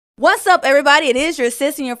What's up, everybody? It is your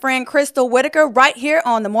sis and your friend Crystal Whitaker right here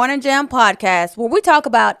on the Morning Jam podcast, where we talk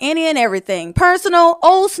about any and everything. Personal,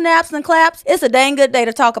 old snaps and claps. It's a dang good day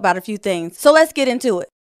to talk about a few things. So let's get into it.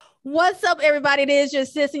 What's up, everybody? It is your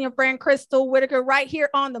sis and your friend Crystal Whitaker right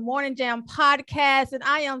here on the Morning Jam podcast. And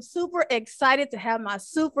I am super excited to have my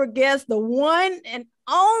super guest, the one and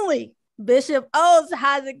only Bishop Oates.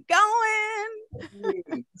 How's it going? Hey,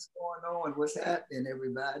 what's going on? What's happening,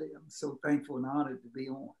 everybody? I'm so thankful and honored to be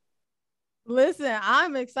on. Listen,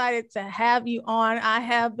 I'm excited to have you on. I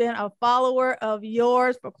have been a follower of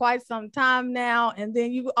yours for quite some time now, and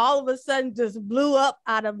then you all of a sudden just blew up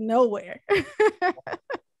out of nowhere. Yeah,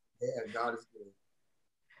 God is good.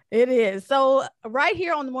 It is. So right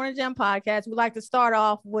here on the Morning Jam podcast, we like to start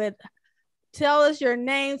off with, tell us your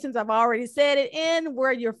name, since I've already said it, and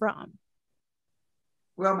where you're from.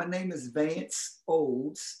 Well, my name is Vance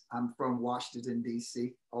Oates. I'm from Washington,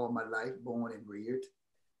 D.C. all my life, born and reared.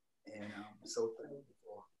 And I'm so thankful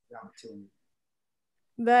for the opportunity.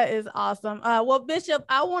 That is awesome. Well, Bishop,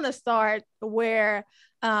 I want to start where,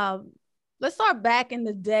 let's start back in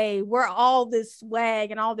the day where all this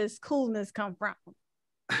swag and all this coolness come from.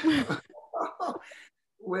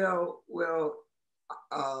 Well,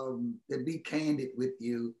 to be candid with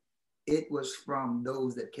you, it was from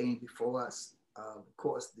those that came before us. Of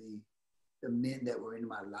course, the men that were in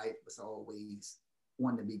my life was always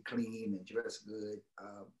wanting to be clean and dress good.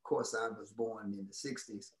 Of course, I was born in the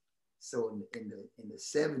 60s. So in the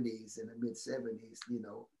 70s, in the mid 70s, you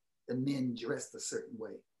know, the men dressed a certain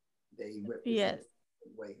way. They represented a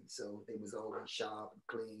certain way. So they was always sharp and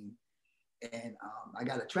clean. And I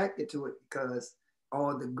got attracted to it because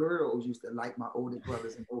all the girls used to like my older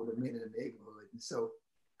brothers and older men in the neighborhood. And so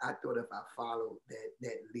I thought if I followed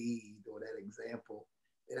that lead or that example,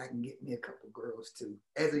 that I can get me a couple girls too,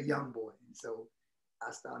 as a young boy. And so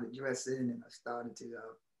I started dressing and I started to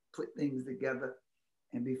put things together.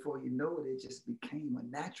 And before you know it, it just became a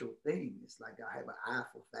natural thing. It's like I have an eye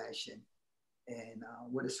for fashion. And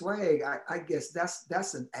with the swag, I guess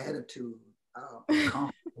that's an attitude of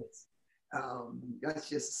confidence. That's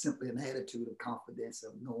just simply an attitude of confidence,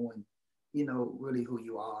 of knowing, you know, really who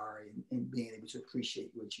you are and being able to appreciate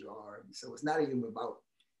what you are. And so it's not even about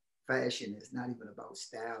fashion. It's not even about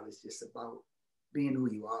style. It's just about being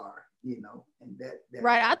who you are, you know, and that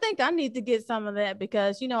right. I think I need to get some of that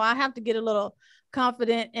because, you know, I have to get a little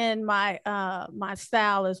confident in my my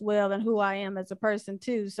style as well and who I am as a person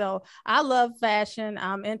too. So I love fashion.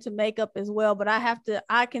 I'm into makeup as well, but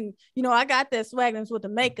I can, you know, I got that swagness with the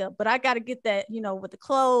makeup, but I got to get that, you know, with the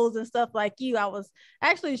clothes and stuff like you. I was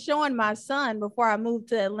actually showing my son before I moved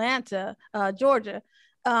to Atlanta, Georgia,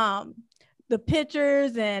 the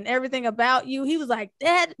pictures and everything about you. He was like,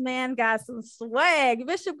 that man got some swag.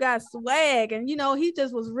 Bishop got swag. And, you know, he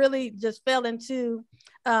just was really just fell into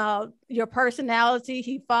your personality.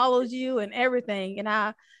 He follows you and everything.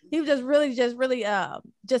 And he was just really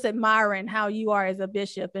just admiring how you are as a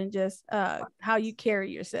bishop and just how you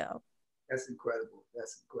carry yourself. That's incredible.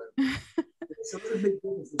 That's incredible. So there's a big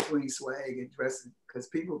difference between swag and dressing, because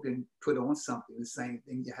people can put on something, the same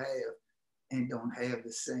thing you have, and don't have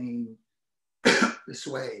the same the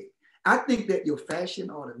swag. I think that your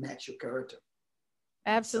fashion ought to match your character.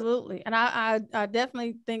 Absolutely. So, and I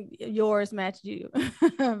definitely think yours matched you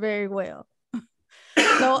very well.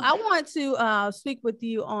 So I want to speak with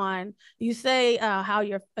you on, you say how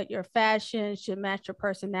your fashion should match your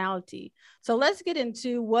personality. So let's get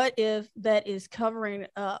into what if that is covering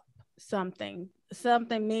up something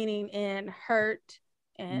meaning in hurt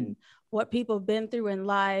and what people have been through in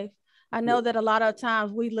life. I know that a lot of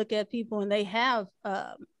times we look at people and they have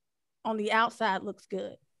on the outside looks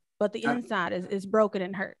good, but the inside is broken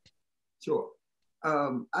and hurt. Sure.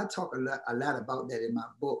 I talk a lot about that in my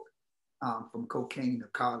book, From Cocaine to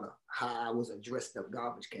Collar, how I was a dressed up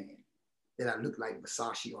garbage can, that I looked like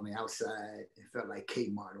Versace on the outside and felt like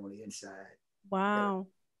Kmart on the inside. Wow.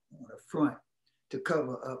 On the front to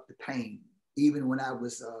cover up the pain. Even when I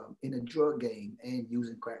was in a drug game and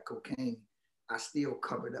using crack cocaine, I still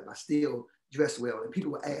covered up. I still dressed well. And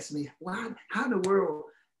people would ask me, how in the world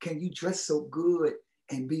can you dress so good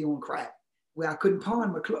and be on crack? Well, I couldn't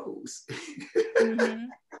pawn my clothes. Mm-hmm.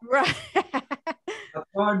 Right. I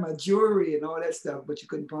pawned my jewelry and all that stuff, but you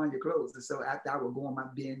couldn't pawn your clothes. And so after I would go on my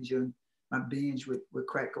binge with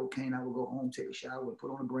crack cocaine, I would go home, take a shower, and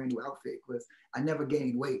put on a brand new outfit, because I never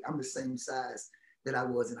gained weight. I'm the same size that I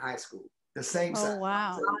was in high school. The same size. Oh,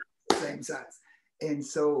 wow. Same size. And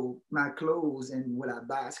so my clothes and what I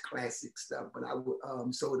buy is classic stuff, but I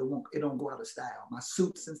would so it don't go out of style. My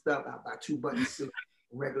suits and stuff, I buy 2-button suits,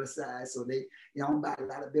 regular size. So I don't buy a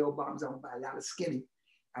lot of bell bottoms. I don't buy a lot of skinny.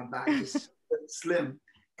 I buy just slim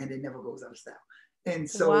and it never goes out of style. And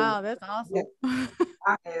so Wow, that's yeah, awesome.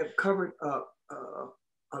 I have covered up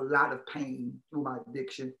a lot of pain through my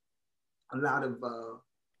addiction, a lot of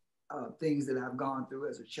things that I've gone through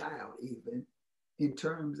as a child, even in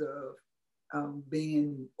terms of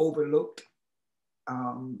being overlooked,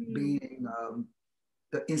 being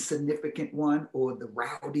the insignificant one, or the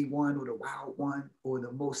rowdy one, or the wild one, or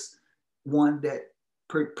the most one that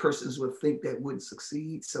persons would think that wouldn't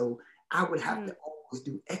succeed. So I would have to always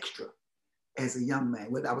do extra as a young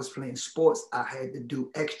man. When I was playing sports, I had to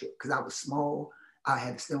do extra because I was small. I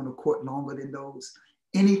had to stay on the court longer than those.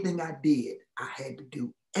 Anything I did, I had to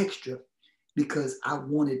do extra because I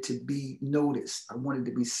wanted to be noticed. I wanted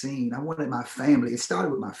to be seen. I wanted my family. It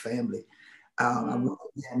started with my family. I wanted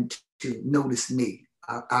them to notice me.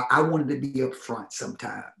 I wanted to be up front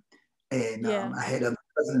sometime. And I had other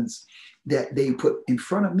cousins that they put in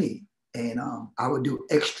front of me. And I would do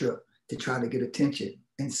extra to try to get attention.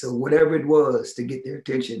 And so whatever it was to get their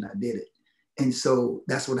attention, I did it. And so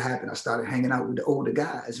that's what happened. I started hanging out with the older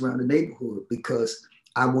guys around the neighborhood because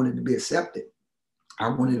I wanted to be accepted. I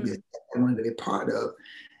wanted to be a part of.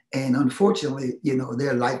 And unfortunately, you know,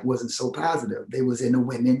 their life wasn't so positive. They was into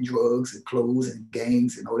women, drugs, and clothes, and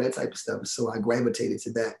gangs, and all that type of stuff. So I gravitated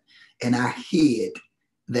to that. And I hid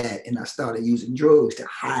that, and I started using drugs to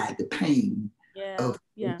hide the pain of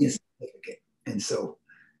insignificant. And so,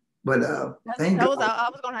 but thank that was God. I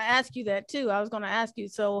was going to ask you that too. I was going to ask you,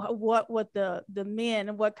 so what the men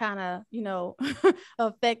and what kind of, you know,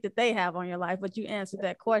 effect that they have on your life, but you answered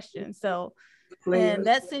that question. So Players, and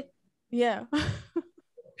that's it. Yeah.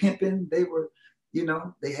 Pimping, they were, you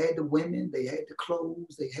know, they had the women, they had the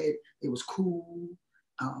clothes, it was cool.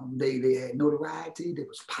 They had notoriety, they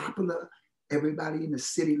was popular. Everybody in the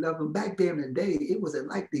city loved them. Back there in the day, it wasn't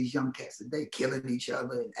like these young cats today killing each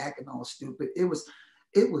other and acting all stupid. It was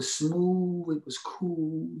smooth, it was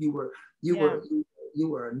cool. You were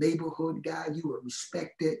a neighborhood guy, you were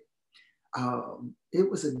respected. It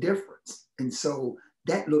was a difference. And so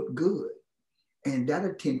that looked good. And that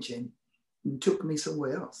attention took me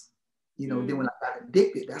somewhere else. You know, then when I got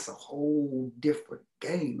addicted, that's a whole different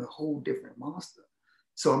game, a whole different monster.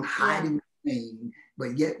 So I'm hiding pain,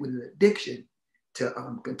 but yet with an addiction to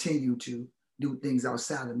continue to do things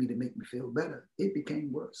outside of me to make me feel better, it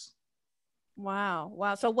became worse. Wow.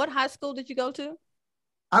 Wow. So what high school did you go to?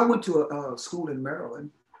 I went to a school in Maryland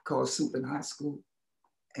called Supin High School.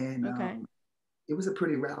 And it was a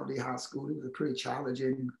pretty rowdy high school. It was a pretty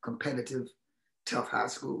challenging, competitive, tough high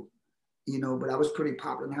school. You know, but I was pretty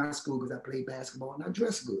popular in high school because I played basketball and I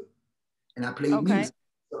dressed good. And I played music.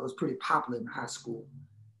 So I was pretty popular in high school.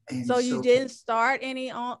 And so you didn't start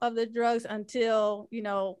any of the drugs until, you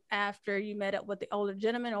know, after you met up with the older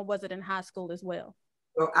gentleman, or was it in high school as well?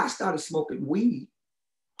 Well, I started smoking weed.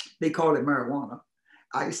 They call it marijuana.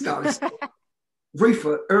 I started smoking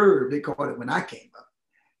reefer herb, they called it when I came up.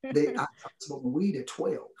 I started smoking weed at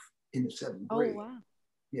 12 in the 7th grade. Oh, wow.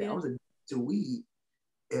 Yeah, I was addicted to weed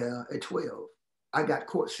at 12. I got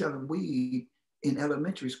caught selling weed in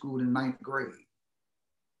elementary school in 9th grade.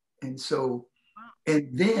 And so, and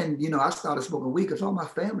then, you know, I started smoking weed because all my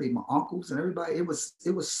family, my uncles and everybody, it was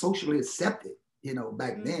socially accepted, you know,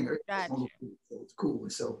 back then. So it was cool.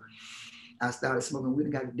 And so I started smoking weed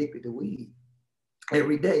and got addicted to weed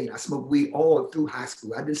every day. I smoked weed all through high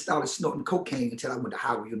school. I didn't start snorting cocaine until I went to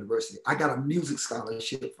Howard University. I got a music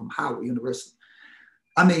scholarship from Howard University.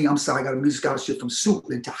 I got a music scholarship from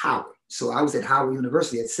Supin to Howard. So I was at Howard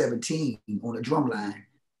University at 17 on a drum line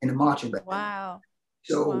in the marching band. Wow.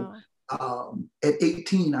 So at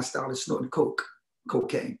 18, I started snorting cocaine,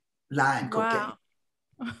 cocaine. Wow.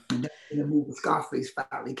 And then the movie Scarface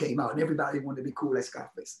finally came out, and everybody wanted to be cool like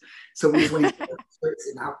Scarface. So we was wearing shirts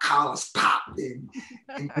and our collars popped and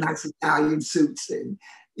nice Italian suits, and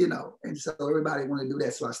you know, and so everybody wanted to do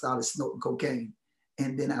that. So I started snorting cocaine,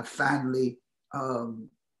 and then I finally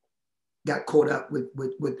got caught up with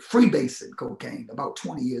freebasing cocaine. About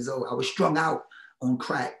 20 years old, I was strung out on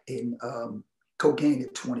crack and cocaine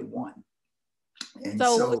at 21. And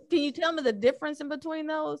so can you tell me the difference in between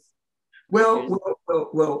those? Well,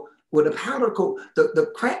 the powder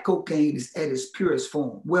the crack cocaine is at its purest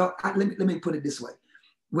form. Well, let me put it this way: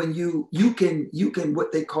 when you can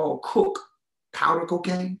what they call cook powder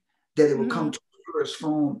cocaine, that it will come to its purest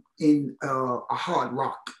form in a hard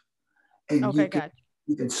rock, and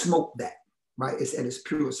you can smoke that, right? It's at its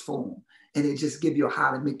purest form, and it just give you a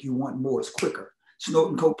high to make you want more. It's quicker.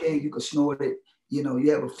 Snorting cocaine, you can snort it. You know,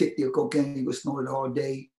 you have a 50 of cocaine, you can snort it all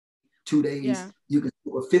day, 2 days. Yeah. You can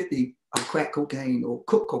snort a 50 of crack cocaine or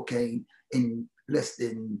cook cocaine in less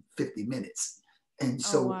than 50 minutes. And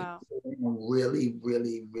so people really,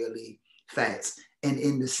 really, really fast. And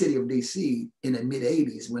in the city of DC in the mid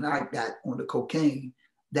 80s, when I got on the cocaine,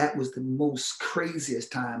 that was the most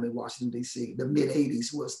craziest time in Washington, DC. The mid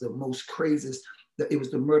 80s was the most craziest. It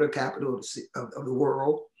was the murder capital of the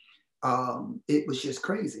world. It was just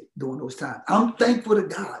crazy during those times. I'm thankful to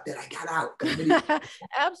God that I got out.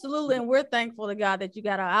 Absolutely. And we're thankful to God that you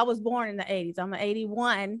got out. I was born in the 80s. I'm an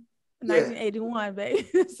 81, 1981, baby.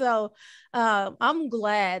 So I'm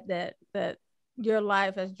glad that your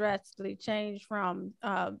life has drastically changed from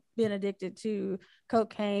being addicted to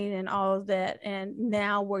cocaine and all of that, and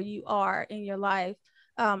now where you are in your life.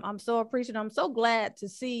 I'm so appreciative. I'm so glad to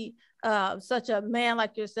see such a man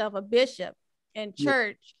like yourself, a bishop in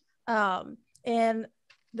church. And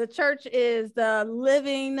the church is the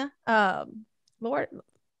living, Lord,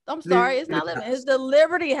 I'm sorry, it's not living, it's the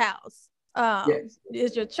Liberty House. Yes.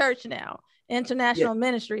 Is your church now, International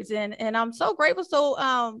Ministries. And I'm so grateful.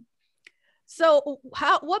 So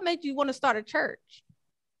what made you want to start a church?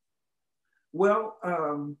 Well,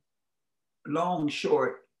 long,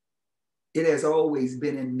 short, it has always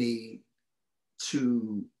been in me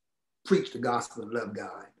to preach the gospel and love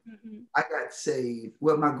God. Mm-hmm. I got saved.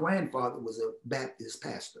 Well, my grandfather was a Baptist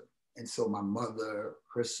pastor. And so my mother,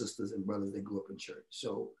 her sisters and brothers, they grew up in church.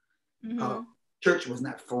 So church was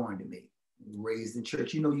not foreign to me. Raised in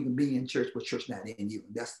church. You know, you can be in church, but church not in you.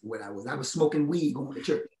 That's what I was. I was smoking weed going to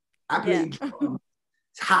church. I played drums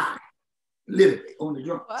high, literally on the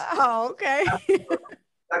drums. Wow, okay.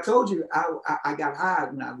 I told you I got high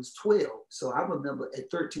when I was 12. So I remember at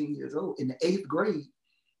 13 years old, in the 8th grade,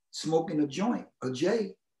 smoking a joint, a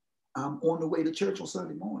J, on the way to church on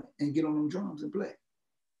Sunday morning and get on them drums and play.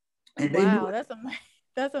 And they knew that's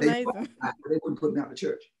amazing. They wouldn't put me out of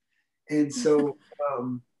church. And so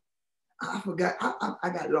I forgot, I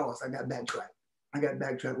got lost. I got backtracked.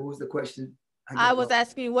 What was the question? I was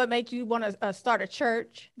asking you what made you want to start a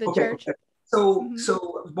church, church. Okay. So I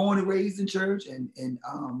was born and raised in church, and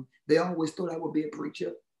they always thought I would be a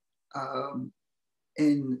preacher.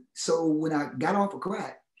 And so when I got off of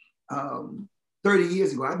crack, 30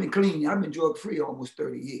 years ago, I've been clean. I've been drug free almost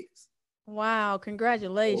 30 years. Wow.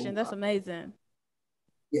 Congratulations. So, that's amazing.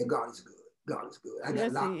 Yeah, God is good. God is good. I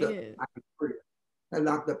got locked up. I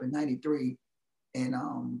locked up in 93, and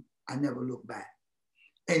I never looked back.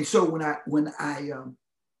 And so when I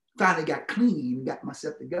finally got clean and got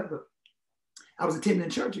myself together, I was attending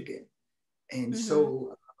church again. And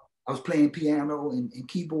so I was playing piano and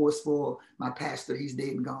keyboards for my pastor. He's dead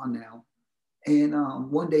and gone now. And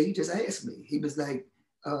one day he just asked me, he was like,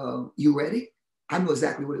 you ready? I knew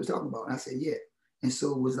exactly what he was talking about. And I said, yeah. And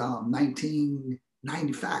so it was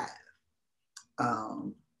 1995.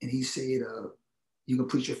 And he said, you can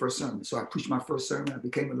preach your first sermon. So I preached my first sermon. I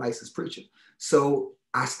became a licensed preacher. So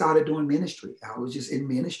I started doing ministry. I was just in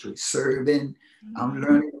ministry, serving,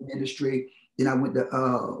 learning ministry. Then I went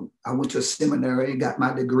to a seminary, got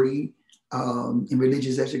my degree in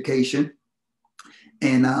religious education,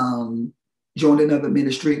 and joined another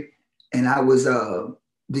ministry. And I was the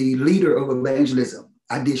leader of evangelism.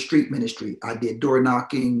 I did street ministry. I did door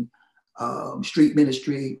knocking, street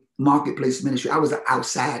ministry, marketplace ministry. I was an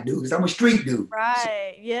outside dude because I'm a street dude.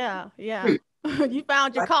 Right. Yeah. You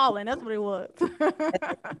found your calling. That's what it was.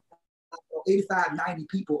 85, 90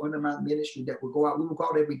 people under my ministry that would go out. We would go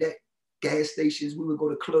out every day. Gas stations. We would go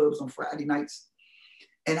to clubs on Friday nights.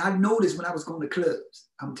 And I noticed when I was going to clubs,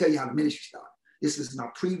 I'm going to tell you how the ministry started. This was my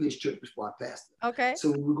previous church before I pastored. Okay.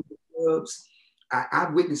 So we would go to clubs. I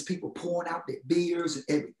witnessed people pouring out their beers and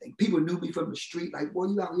everything. People knew me from the street, like, boy,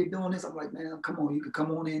 you out here doing this? I'm like, man, come on, you can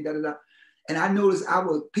come on in, da-da-da. And I noticed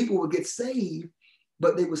people would get saved,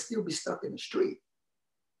 but they would still be stuck in the street.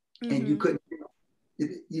 And you couldn't,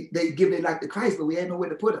 they give their life to Christ, but we had nowhere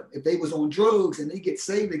to put them. If they was on drugs and they get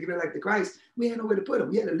saved, they give their life to Christ, we had nowhere to put them.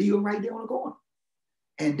 We had to leave them right there on the corner.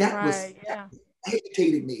 And that was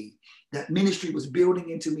agitated me. That ministry was building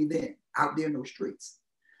into me then, out there in those streets.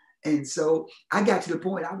 And so I got to the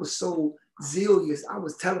point, I was so zealous. I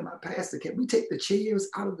was telling my pastor, can we take the chairs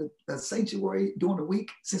out of the sanctuary during the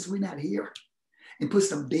week since we're not here and put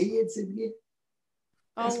some beds in here?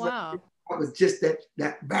 Oh, wow. I was just that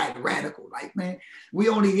bad radical. Like, man, we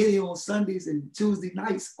only get here on Sundays and Tuesday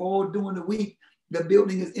nights all during the week. The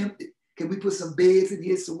building is empty. Can we put some beds in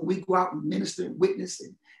here so when we go out and minister and witness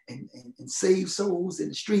and save souls in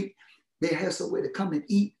the street, they have somewhere to come and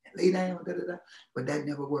eat and lay down, but that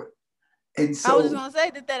never worked. And so I was just gonna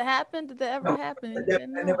say, did that happen? Did that ever happen? That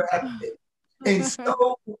never happened. And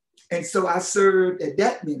so I served at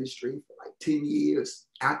that ministry for like 10 years.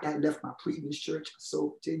 After I left my previous church,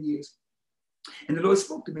 so 10 years. And the Lord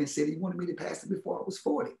spoke to me and said he wanted me to pastor before I was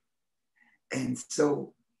 40. And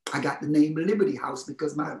so I got the name Liberty House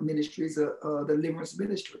because my ministry is a deliverance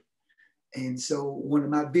ministry. And so one of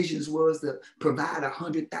my visions was to provide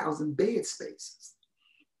 100,000 bed spaces,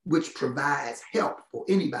 which provides help for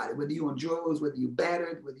anybody, whether you're on drugs, whether you're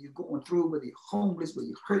battered, whether you're going through, whether you're homeless, whether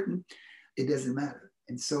you're hurting, it doesn't matter.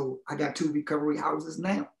 And so I got 2 recovery houses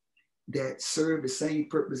now that serve the same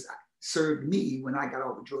purpose served me when I got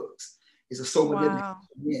off of drugs. It's a sober living for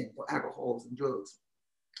men for alcohols and drugs.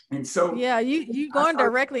 And so yeah, you going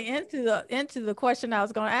directly into the question I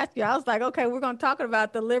was going to ask you. I was like, okay, we're going to talk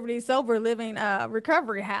about the Liberty Sober Living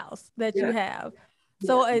recovery house that you have.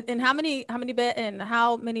 So and how many beds and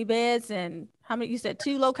how many beds and how many, you said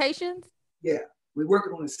 2 locations? Yeah, we're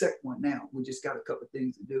working on the second one now. We just got a couple of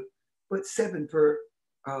things to do, but 7 per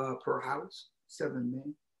house, 7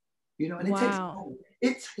 men. You know, and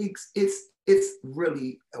it's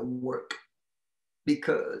really a work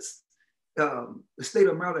because the state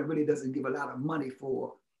of Maryland really doesn't give a lot of money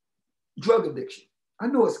for drug addiction. I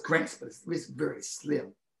know it's grants, but it's very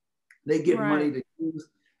slim. They get money to use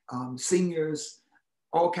seniors,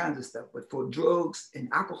 all kinds of stuff. But for drugs and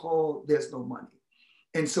alcohol, there's no money.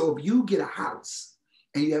 And so if you get a house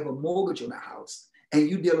and you have a mortgage on the house and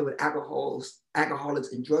you're dealing with alcoholics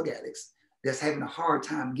and drug addicts that's having a hard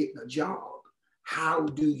time getting a job, how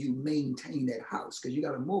do you maintain that house? Because you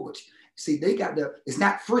got a mortgage. See, it's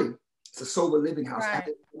not free. It's a sober living house. After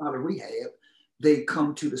they come out of rehab, they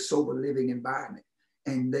come to the sober living environment.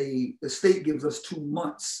 And the state gives us 2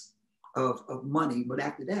 months of money, but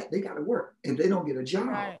after that, they got to work. If they don't get a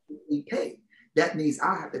job, we pay. That means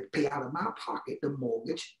I have to pay out of my pocket the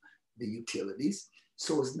mortgage, the utilities.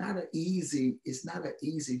 So it's not an easy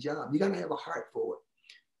job. You got to have a heart for it.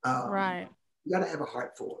 You got to have a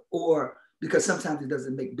heart for it, or because sometimes it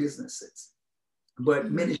doesn't make business sense.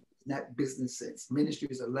 But ministry is not business sense. Ministry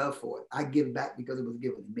is a love for it. I give back because it was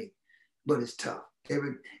given to me, but it's tough.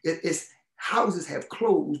 Houses have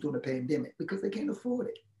closed during the pandemic because they can't afford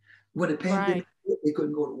it. When the pandemic hit, they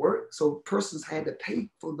couldn't go to work, so persons had to pay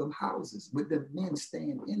for them houses with the men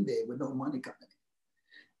staying in there with no money coming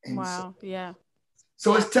in. And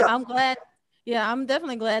so it's tough. I'm glad. Yeah, I'm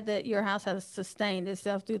definitely glad that your house has sustained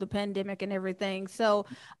itself through the pandemic and everything. So,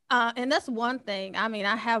 and that's one thing. I mean,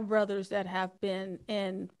 I have brothers that have been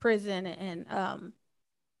in prison, and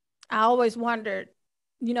I always wondered,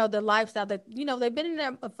 the lifestyle that, they've been in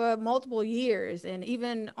there for multiple years and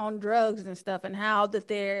even on drugs and stuff, and how that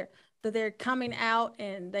they're coming out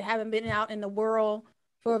and they haven't been out in the world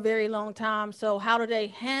for a very long time. So how do they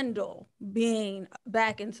handle being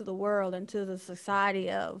back into the world, into the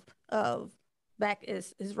society of back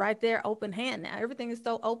is right there, open hand now. Everything is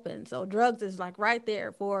so open. So drugs is like right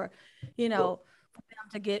there for, for them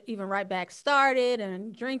to get even right back started,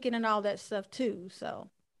 and drinking and all that stuff too. So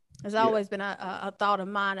it's always been a thought of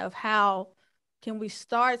mine of how can we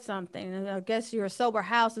start something. And I guess your sober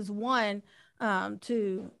house is one,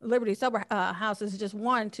 to Liberty Sober House is just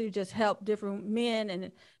one to just help different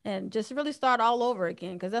men and just really start all over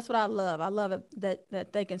again. Because that's what I love. I love it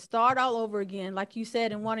that they can start all over again. Like you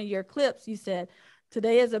said in one of your clips, you said,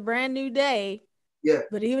 today is a brand new day. Yeah.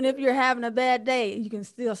 But even if you're having a bad day, you can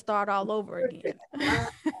still start all over again.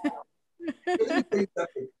 Let me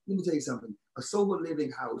tell you something. A sober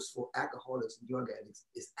living house for alcoholics and drug addicts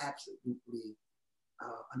is absolutely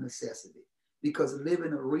a necessity, because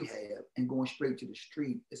living a rehab and going straight to the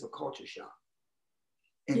street is a culture shock.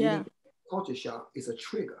 And culture shock is a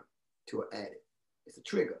trigger to an addict. It's a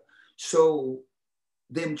trigger. So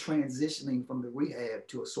them transitioning from the rehab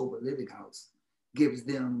to a sober living house gives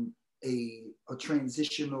them a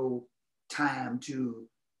transitional time to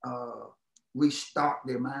restart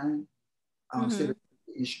their mind, instead of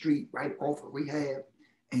in the street right off of rehab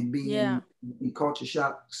and being in culture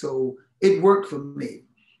shock. So it worked for me.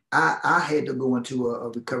 I had to go into a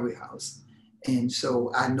recovery house, and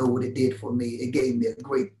so I know what it did for me. It gave me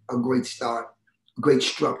a great start, great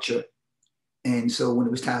structure. And so when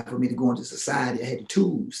it was time for me to go into society, I had the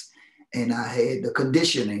tools and I had the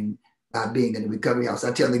conditioning by being in the recovery house.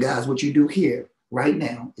 I tell the guys, what you do here right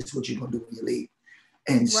now is what you're gonna do when you leave.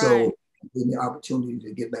 And so give me the opportunity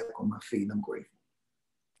to get back on my feet. I'm grateful.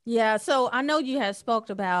 Yeah, so I know you had spoke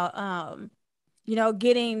about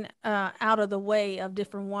getting out of the way of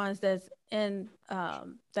different ones that's in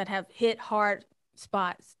that have hit hard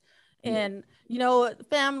spots. And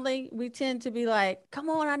family, we tend to be like, come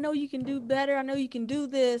on, I know you can do better, I know you can do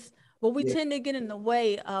this, but we tend to get in the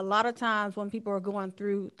way a lot of times when people are going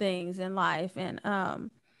through things in life. And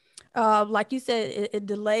like you said, it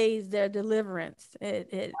delays their deliverance.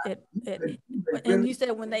 And you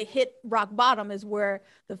said when they hit rock bottom is where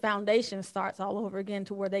the foundation starts all over again,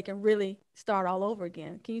 to where they can really start all over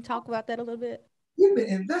again. Can you talk about that a little bit? You've been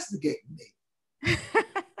investigating me.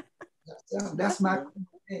 That's my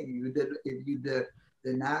thing. If you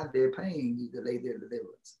deny their pain, you delay their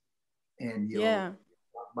deliverance. And your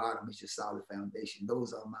rock bottom is your solid foundation.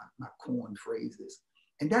 Those are my corn phrases.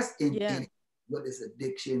 And that's in whether it's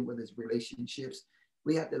addiction, whether it's relationships.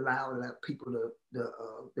 We have to allow people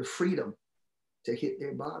the freedom to hit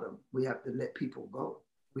their bottom. We have to let people go.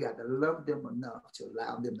 We have to love them enough to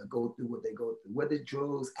allow them to go through what they go through, whether it's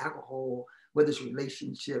drugs, alcohol, whether it's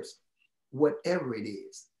relationships, whatever it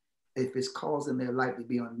is. If it's causing their life to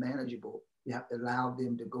be unmanageable, you have to allow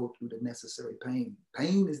them to go through the necessary pain.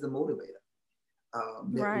 Pain is the motivator. That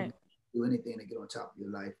will do anything to get on top of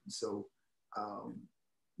your life. And so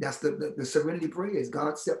that's the serenity prayer is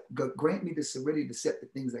God grant me the serenity to accept the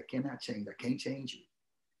things I cannot change. I can't change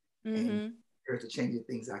you. And there's to change the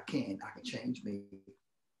things I can change me.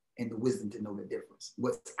 And the wisdom to know the difference.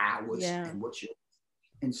 What's ours and what's yours.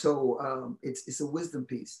 And so it's a wisdom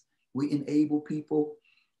piece. We enable people.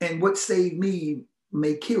 And what saved me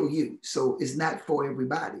may kill you. So it's not for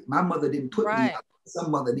everybody. My mother didn't put me out.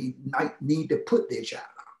 Some mother need to put their child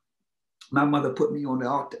out. My mother put me on the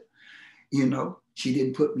altar. You know, she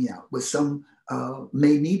didn't put me out. But some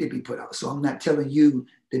may need to be put out. So I'm not telling you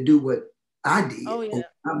to do what I did or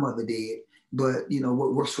what my mother did. But, you know,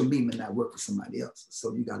 what works for me may not work for somebody else.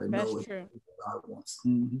 So you got to know what God wants.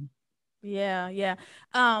 Mm-hmm. Yeah.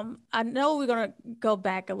 I know we're going to go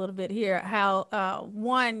back a little bit here.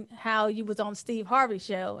 How you was on Steve Harvey's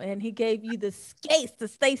show and he gave you the skates to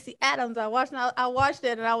Stacey Adams. I watched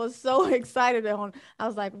it and I was so excited. I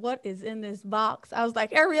was like, what is in this box? I was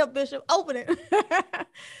like, hurry up, Bishop, open it.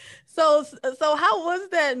 So how was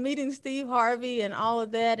that meeting Steve Harvey and all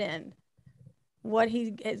of that and what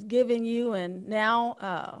he has given you? And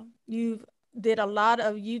now you've did a lot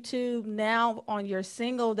of YouTube now on your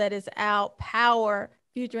single that is out, Power,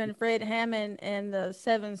 featuring Fred Hammond and the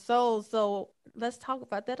Seven Souls. So let's talk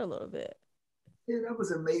about that a little bit. Yeah, that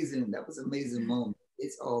was amazing. That was an amazing moment.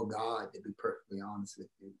 It's all God, to be perfectly honest with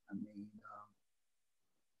you. I mean,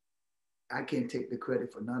 I can't take the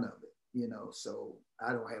credit for none of it, you know, so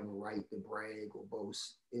I don't have a right to brag or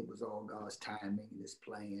boast. It was all God's timing and His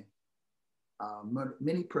plan.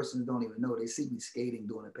 Many persons don't even know. They see me skating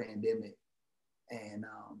during the pandemic, and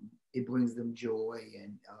it brings them joy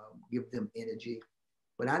and give them energy.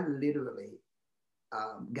 But I literally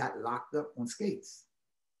got locked up on skates.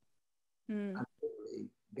 I literally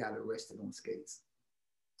got arrested on skates.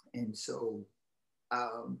 And so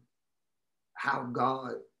how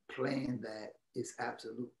God planned that is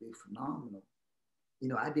absolutely phenomenal. You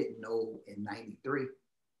know, I didn't know in '93,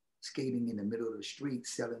 skating in the middle of the street,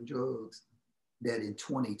 selling drugs, that in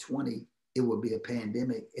 2020, it would be a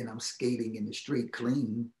pandemic and I'm skating in the street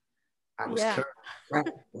clean. I was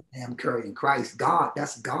carrying Christ. God,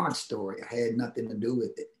 that's God's story. I had nothing to do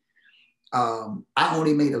with it. I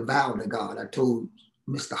only made a vow to God. I told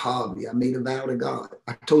Mr. Harvey, I made a vow to God.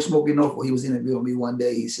 I told Smokey Norfolk, he was interviewing me one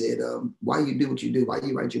day. He said, why you do what you do? Why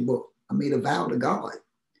you write your book? I made a vow to God.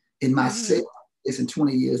 In my cell, it's in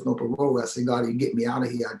 20 years, no parole. I said, God, you get me out of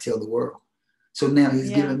here, I tell the world. So now he's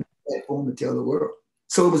giving me a platform to tell the world.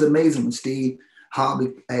 So it was amazing when Steve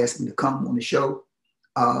Harvey asked me to come on the show.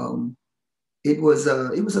 It was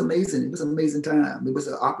amazing. It was an amazing time. It was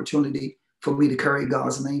an opportunity for me to carry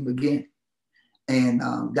God's name again. And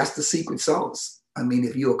that's the secret sauce. I mean,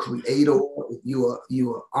 if you're a creator, if you're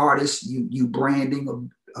an artist, you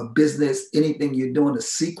branding a business, anything you're doing, the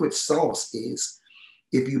secret sauce is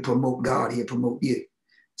if you promote God, He'll promote you.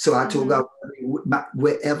 So I told God,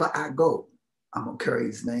 wherever I go, I'm gonna carry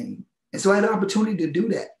His name. And so I had an opportunity to do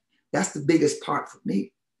that. That's the biggest part for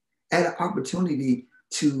me. I had an opportunity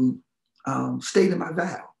to state in my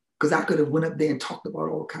vow, because I could have went up there and talked about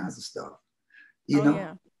all kinds of stuff. You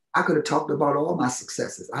know, I could have talked about all my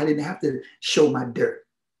successes. I didn't have to show my dirt.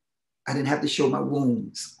 I didn't have to show my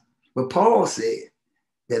wounds. But Paul said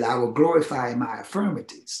that I will glorify my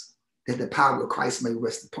infirmities, that the power of Christ may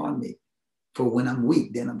rest upon me. For when I'm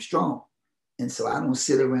weak, then I'm strong. And so I don't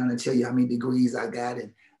sit around and tell you how many degrees I got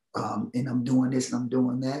and I'm doing this and I'm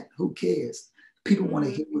doing that. Who cares? People want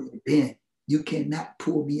to hear where you've been. You cannot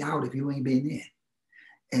pull me out if you ain't been in.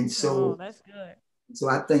 And so that's good. So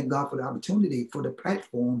I thank God for the opportunity, for the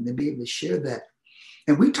platform to be able to share that.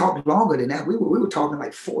 And we talked longer than that. We were talking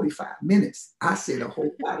like 45 minutes. I said a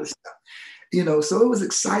whole lot of stuff, you know, so it was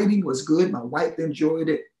exciting. It was good. My wife enjoyed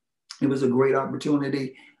it. It was a great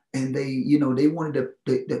opportunity. And they, you know, they wanted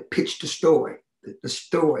to pitch the story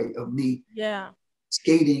of me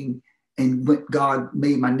skating and when God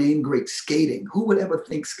made my name great, skating. Who would ever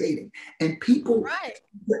think skating? And people,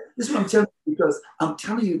 this is what I'm telling you, because I'm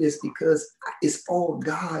telling you this because it's all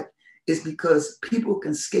God is because people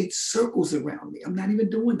can skate circles around me. I'm not even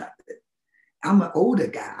doing nothing. I'm an older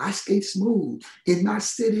guy. I skate smooth. In my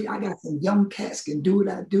city, I got some young cats can do what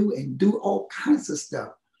I do and do all kinds of stuff.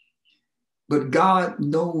 But God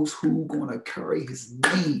knows who's gonna carry his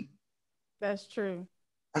name. That's true.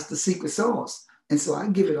 That's the secret sauce. And so I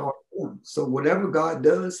give it all to him. So whatever God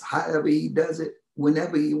does, however he does it,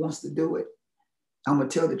 whenever he wants to do it, I'm gonna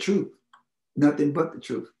tell the truth. Nothing but the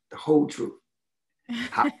truth, the whole truth.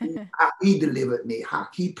 How he delivered me, how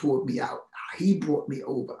he pulled me out, how he brought me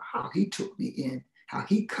over, how he took me in, how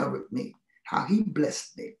he covered me, how he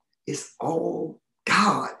blessed me. It's all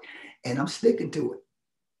God. And I'm sticking to it.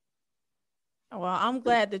 Well, I'm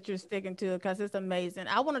glad that you're sticking to it because it's amazing.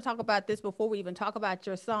 I want to talk about this before we even talk about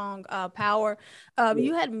your song, Power. Yeah.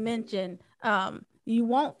 You had mentioned you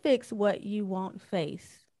won't fix what you won't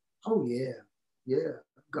face. Oh yeah. Yeah.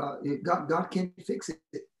 God can fix it.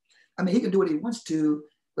 I mean, he can do what he wants to,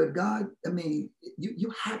 but God, I mean,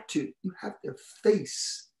 you have to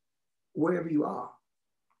face wherever you are.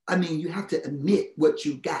 I mean, you have to admit what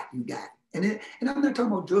you got. And I'm not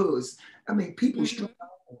talking about drugs. I mean, people struggle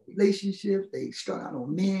on relationships, they struggle out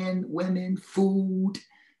on men, women, food,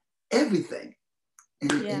 everything.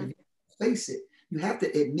 And face it, you have to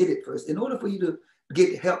admit it first. In order for you to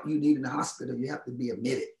get the help you need in the hospital, you have to be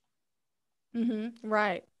admitted.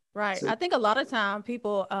 Right. So, I think a lot of time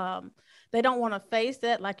people they don't want to face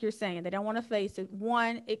that, like you're saying. They don't want to face it.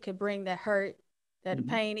 One, it could bring that hurt, that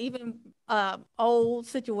pain, even old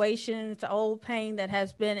situations, old pain that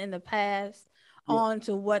has been in the past on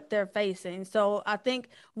to what they're facing. So I think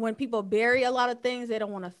when people bury a lot of things, they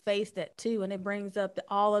don't want to face that too, and it brings up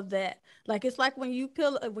all of that. Like it's like when you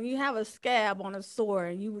have a scab on a sore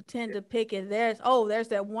and you tend to pick it, there's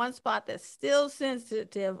that one spot that's still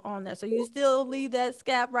sensitive on there, so you still leave that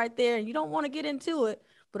scab right there, and you don't want to get into it,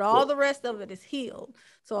 but all the rest of it is healed.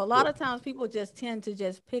 So a lot of times people just tend to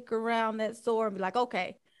just pick around that sore and be like,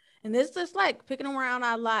 okay. And this is just like picking around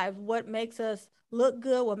our lives, what makes us look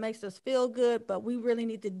good, what makes us feel good, but we really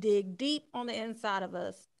need to dig deep on the inside of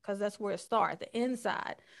us because that's where it starts, the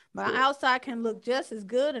inside. But outside can look just as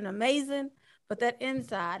good and amazing, but that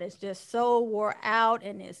inside is just so wore out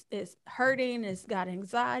and it's hurting, it's got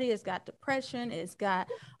anxiety, it's got depression, it's got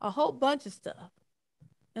a whole bunch of stuff.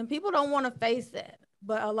 And people don't want to face that.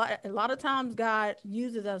 But a lot of times God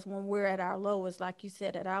uses us when we're at our lowest, like you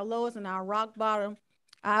said, at our lowest and our rock bottom.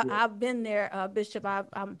 I've been there, Bishop.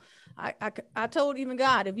 I told even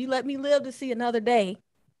God, if you let me live to see another day.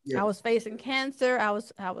 I was facing cancer. I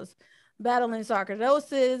was battling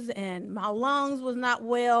sarcoidosis, and my lungs was not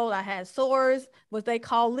well. I had sores, what they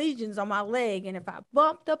call lesions on my leg, and if I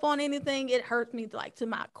bumped up on anything, it hurt me like to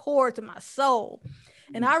my core, to my soul.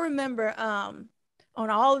 And I remember on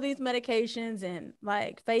all of these medications and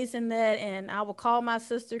like facing that, and I would call my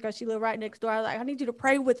sister because she lived right next door. I was like, I need you to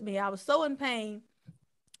pray with me. I was so in pain.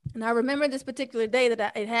 And I remember this particular day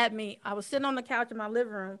that it had me, I was sitting on the couch in my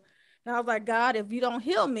living room, and I was like, God, if you don't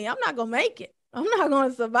heal me, I'm not going to make it. I'm not going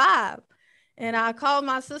to survive. And I called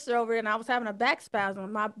my sister over, and I was having a back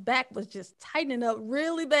spasm. My back was just tightening up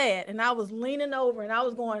really bad. And I was leaning over, and I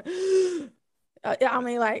was going, I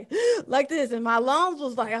mean, like this. And my lungs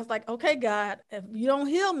was like, I was like, okay, God, if you don't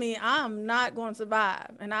heal me, I'm not going to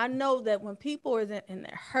survive. And I know that when people are in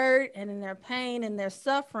their hurt and in their pain and their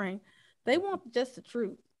suffering, they want just the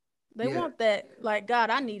truth. They want that, like, God,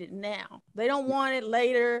 I need it now. They don't want it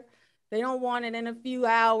later. They don't want it in a few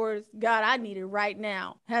hours. God, I need it right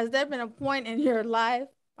now. Has there been a point in your life?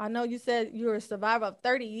 I know you said you're a survivor of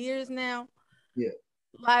 30 years now. Yeah.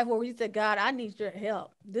 Life where you said, God, I need your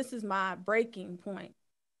help. This is my breaking point.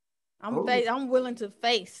 I'm willing to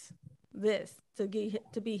face this to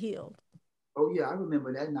be healed. Oh yeah, I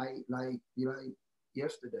remember that night like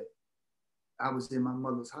yesterday. I was in my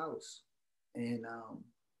mother's house, and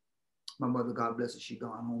my mother, God bless her, she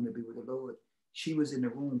gone home to be with the Lord. She was in the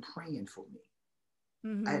room praying for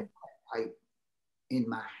me. I had a pipe in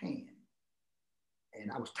my hand,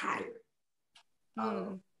 and I was tired.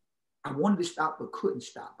 I wanted to stop but couldn't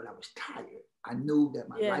stop, but I was tired. I knew that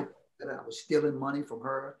my life, that I was stealing money from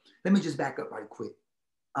her. Let me just back up right quick.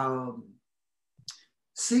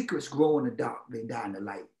 Secrets grow in the dark, they die in the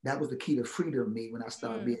light. That was the key to freedom of me when I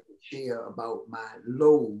started being able to share about my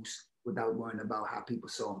lows without worrying about how people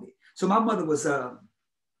saw me. So my mother was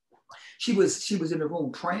she was in the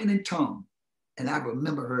room praying in tongue, and I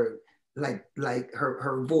remember her like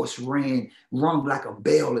her voice rung like a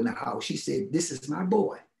bell in the house. She said, "This is my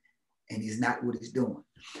boy, and he's not what he's doing."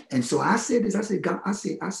 And so I said this. I said, God, I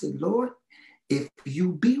said, Lord, if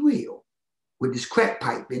you be real with this crack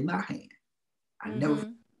pipe in my hand, I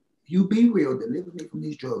never. You be real, deliver me from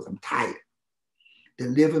these drugs. I'm tired.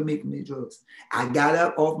 Deliver me from these drugs. I got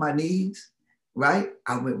up off my knees, right?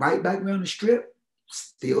 I went right back around the strip,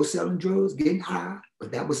 still selling drugs, getting high,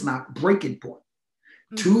 but that was my breaking point.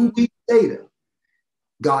 2 weeks later,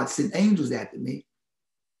 God sent angels after me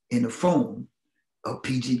in the phone of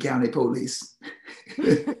PG County Police.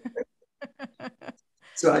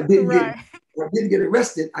 So I didn't get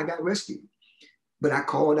arrested. I got rescued. But I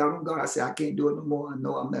called out on God. I said, I can't do it no more. I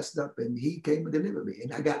know I messed up. And he came and delivered me.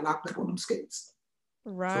 And I got locked up on them skates.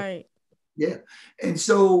 Right. So, yeah. And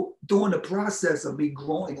so during the process of me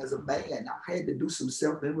growing as a man, I had to do some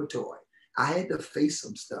self-inventory. I had to face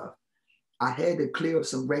some stuff. I had to clear up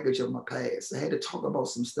some wreckage of my past. I had to talk about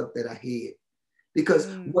some stuff that I hid. Because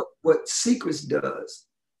what secrets does,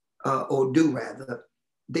 or do rather,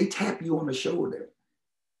 they tap you on the shoulder,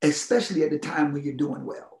 especially at the time when you're doing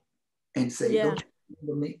well, and say, don't you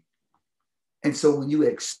remember me? And so when you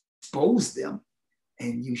expose them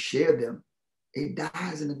and you share them, it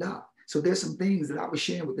dies in the dark. So there's some things that I was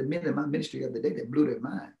sharing with the men in my ministry the other day that blew their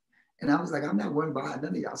mind. And I was like, I'm not worried about how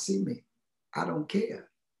none of y'all see me. I don't care.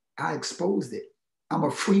 I exposed it. I'm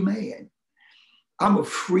a free man. I'm a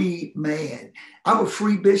free man. I'm a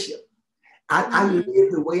free bishop. I live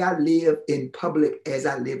the way I live in public as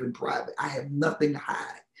I live in private. I have nothing to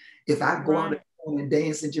hide. If I go out and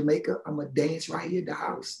dance in Jamaica, I'm going to dance right here at the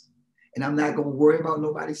house. And I'm not going to worry about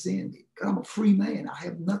nobody seeing me. Because I'm a free man. I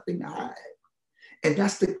have nothing to hide. And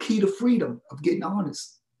that's the key to freedom, of getting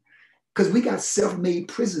honest. Because we got self-made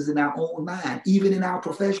prisons in our own mind, even in our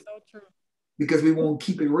profession. So true. Because we won't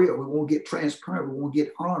keep it real. We won't get transparent. We won't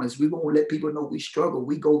get honest. We won't let people know we struggle.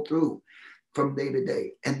 We go through from day to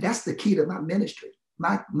day. And that's the key to my ministry.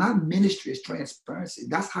 My ministry is transparency.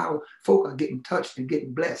 That's how folk are getting touched and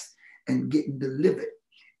getting blessed and getting delivered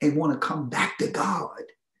and want to come back to God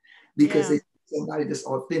because they see somebody that's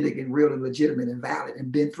authentic and real and legitimate and valid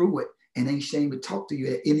and been through it and ain't ashamed to talk to you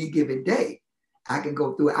at any given day. I can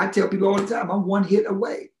go through it. I tell people all the time, I'm one hit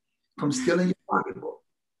away from stealing your pocketbook.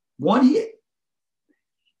 One hit.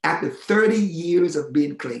 After 30 years of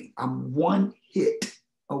being clean, I'm one hit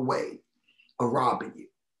away of robbing you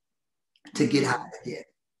to get high again.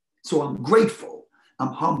 So I'm grateful.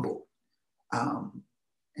 I'm humble.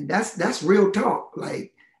 And that's real talk.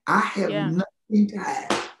 Like, I have nothing to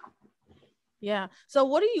hide. Yeah.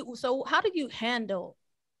 So how do you handle,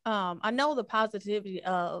 I know the positivity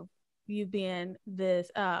of you being this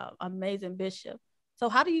amazing bishop. So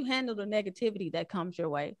how do you handle the negativity that comes your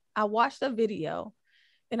way? I watched a video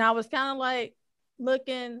and I was kind of like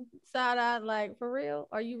looking side-eyed, like, for real?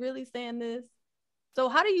 Are you really saying this? So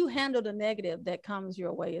how do you handle the negative that comes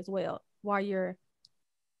your way as well while you're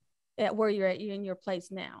at where you're at, you're in your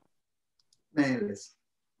place now? Man, listen,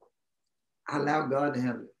 I allow God to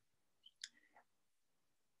handle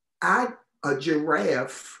it. A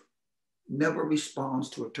giraffe never responds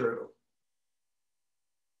to a turtle.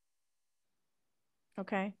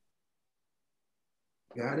 Okay.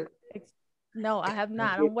 Got it? No, I have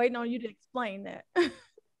not. I'm waiting on you to explain that.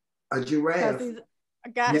 A giraffe I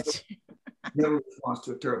got never responds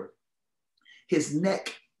to a turtle. His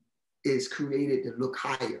neck is created to look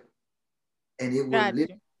higher. And he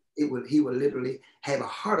will literally have a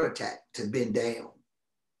heart attack to bend down.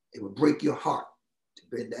 It will break your heart to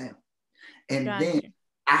bend down. And then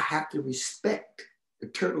I have to respect the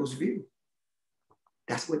turtle's view.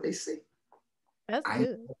 That's what they see. That's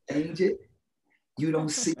good. I change it. You don't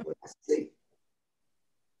see what I see.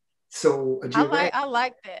 So a giraffe, I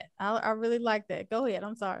like that. I really like that. Go ahead.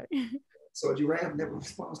 I'm sorry. So a giraffe never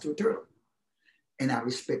responds to a turtle. And I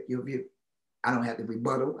respect your view. I don't have to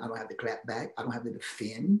rebuttal. I don't have to clap back. I don't have to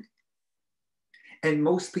defend. And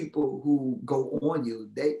most people who go on you,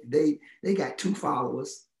 they got 2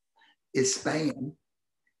 followers. It's spam,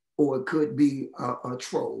 or it could be a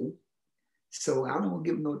troll. So I don't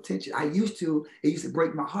give them no attention. It used to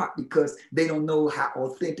break my heart because they don't know how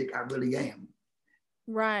authentic I really am.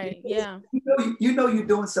 Right. Yeah. You know you're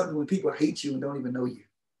doing something when people hate you and don't even know you.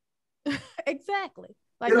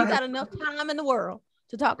 Like you got enough time in the world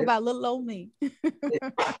to talk about little old me.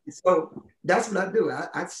 So that's what I do.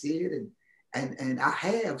 I see it and I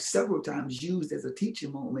have several times used as a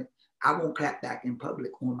teaching moment. I won't clap back in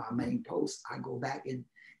public on my main post. I go back and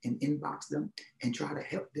inbox them and try to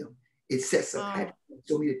help them. It sets a platform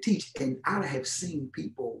for me to teach. And I have seen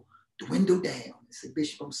people dwindle down and say,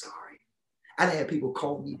 Bishop, I'm sorry. I had people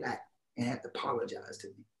call me back and have to apologize to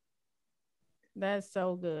me. That's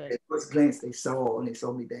so good. At first glance, they saw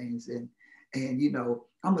me dance. And you know,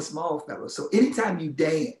 I'm a small fellow. So anytime you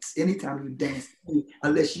dance,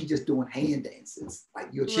 unless you're just doing hand dances, like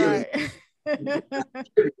you're cheerleading.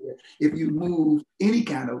 If you move any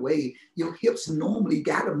kind of way, your hips normally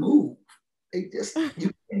got to move. They just,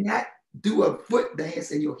 you cannot do a foot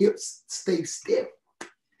dance and your hips stay stiff.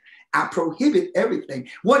 I prohibit everything.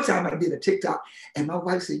 One time I did a TikTok and my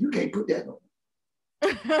wife said, you can't put that on.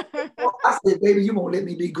 I said, baby, you won't let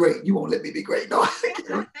me be great. You won't let me be great. No.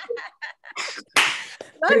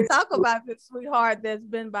 Let's talk about this sweetheart that's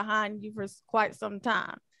been behind you for quite some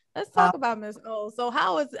time. Let's talk about Miss O. So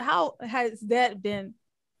how has that been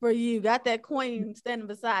for you? Got that queen standing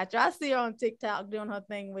beside you. I see her on TikTok doing her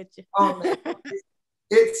thing with you. Oh man,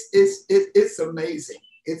 it's amazing.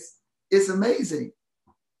 It's amazing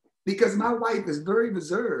because my wife is very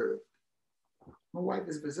reserved. My wife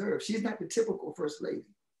is reserved. She's not the typical first lady.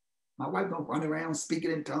 My wife don't run around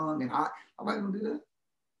speaking in tongue, and my wife don't do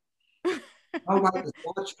that. My wife is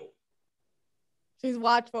watchful. She's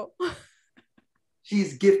watchful.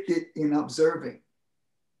 She's gifted in observing.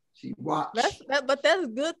 She watches. But that's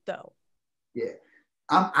good though. Yeah,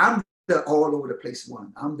 I'm the all over the place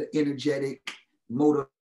one. I'm the energetic,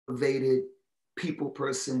 motivated people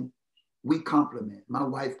person. We complement. My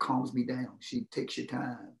wife calms me down. She takes your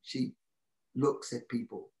time. She looks at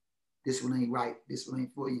people. This one ain't right. This one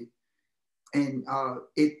ain't for you. And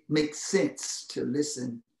it makes sense to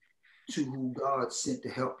listen to who God sent to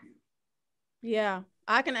help you. Yeah,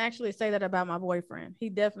 I can actually say that about my boyfriend. He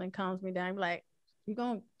definitely calms me down. Like, you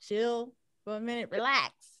gonna chill for a minute,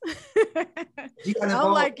 relax.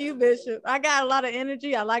 I'm like you, Bishop. I got a lot of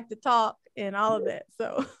energy. I like to talk and all of that.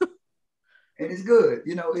 So, and it's good.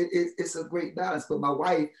 You know, it's a great balance. But my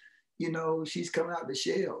wife, you know, she's coming out the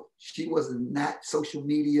shell. She wasn't not social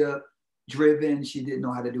media driven. She didn't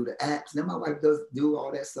know how to do the apps. Then my wife does do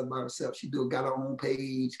all that stuff by herself. She got her own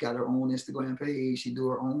page, got her own Instagram page. She do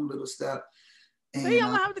her own little stuff. And, see,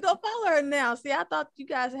 I'm gonna have to go follow her now. See, I thought you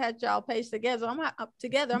guys had y'all page together. I'm gonna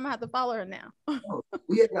have to follow her now.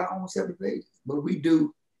 We have our own separate pages, but we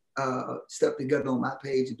do stuff together on my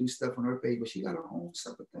page and do stuff on her page. But she got her own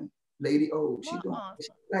separate thing. Lady O, she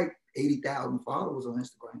like 80,000 followers on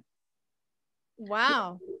Instagram.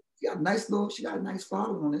 Wow. She got a nice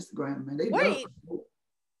following on Instagram, man. Wait,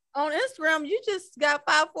 on Instagram, you just got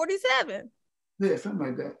 547. Yeah, something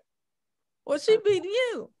like that. Well, she beating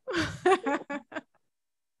you.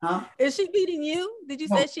 Huh? Is she beating you? Did you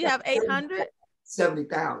say she have 800?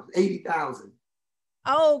 70,000, 80,000.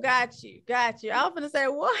 Oh, got you. I was gonna say,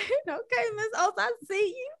 what? Okay, Miss Oates, I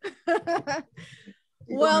see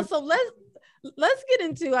you. Well, so let's get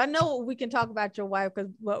into. I know we can talk about your wife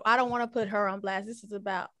because I don't want to put her on blast. This is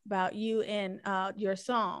about you and your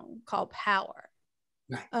song called "Power,"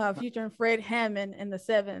 featuring Fred Hammond and the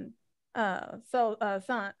Seven. Son.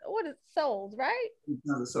 What is Souls? Right?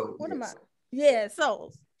 Another Soul. What am I? Yeah,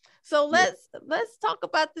 Souls. So let's talk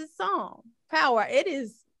about this song, "Power." It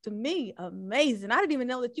is to me amazing. I didn't even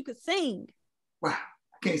know that you could sing. Wow,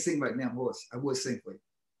 I can't sing right now, horse. I would sing for you.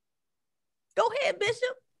 Go ahead,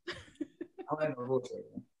 Bishop. I don't have a voice right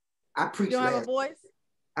now. I preached. You don't have a voice?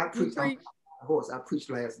 I preached. I preached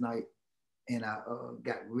last night, and I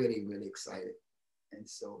got really, really excited, and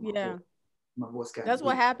so my voice got. That's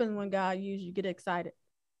what happens when God uses you. Get excited.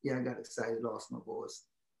 Yeah, I got excited, lost my voice,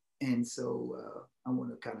 and so I want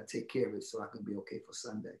to kind of take care of it so I can be okay for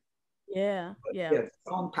Sunday. Yeah, yeah.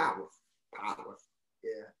 Song Power.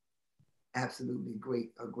 Yeah, absolutely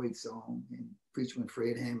a great song, and preached with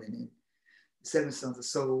Fred Hammond and Seven Sons of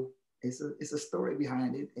Soul. It's a story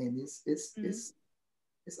behind it, and it's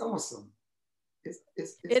awesome.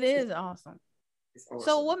 It is awesome. It's awesome.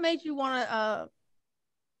 So, what made you want to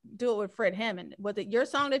do it with Fred Hammond? Was it your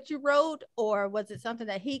song that you wrote, or was it something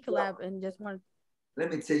that he collabed and just wanted? Let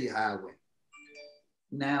me tell you how I went.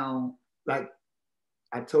 Now, like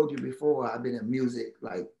I told you before, I've been in music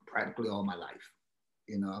like practically all my life.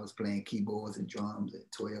 You know, I was playing keyboards and drums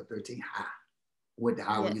at 12, 13, high. Went to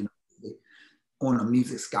Howard University on a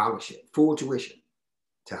music scholarship, full tuition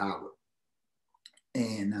to Howard.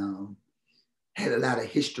 And had a lot of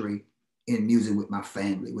history in music with my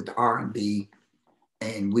family, with the R&B.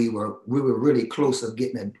 And we were really close of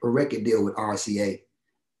getting a record deal with RCA,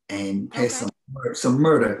 and had some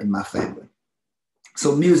murder in my family.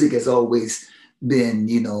 So music has always been,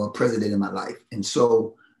 you know, a president in my life. And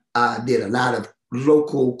so I did a lot of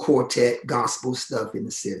local quartet gospel stuff in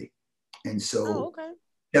the city. And so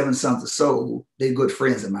Seven Sons of Soul, they're good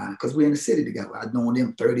friends of mine because we're in the city together. I've known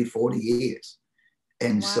them 30, 40 years.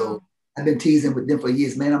 And so I've been teasing with them for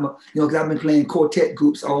years, man. Because I've been playing quartet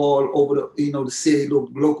groups all over the city,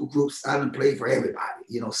 local groups. I've been playing for everybody,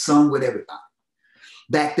 sung with everybody,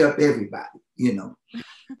 backed up everybody,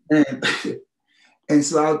 And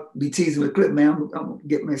so I'll be teasing with Clip, man, I'm gonna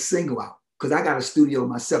get my single out. Because I got a studio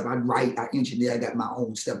myself. I write, I engineer, I got my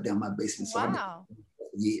own stuff down my basement. So I've been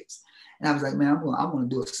years. And I was like, man, I want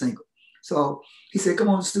to do a single. So he said, come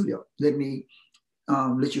on to the studio. Let me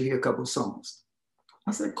let you hear a couple of songs.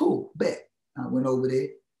 I said, cool, bet. I went over there.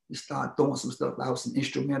 We started throwing some stuff out, some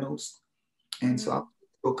instrumentals. And so I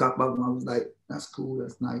woke up and I was like, that's cool,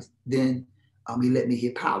 that's nice. Then he let me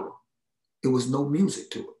hear Power. It was no music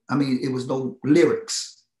to it. I mean, it was no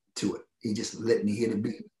lyrics to it. He just let me hear the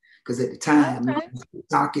beat. Because at the time, I was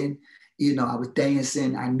talking, I was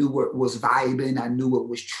dancing. I knew what was vibing. I knew what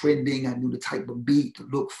was trending. I knew the type of beat to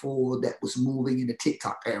look for that was moving in the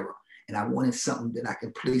TikTok era. And I wanted something that I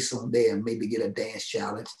could place on there and maybe get a dance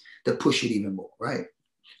challenge to push it even more, right?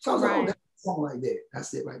 So I was like, oh, that's a song right there.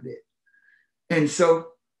 That's it right there. And so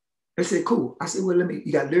they said, cool. I said, well,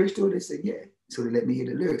 you got lyrics to it? They said, yeah. So they let me hear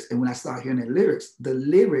the lyrics. And when I started hearing the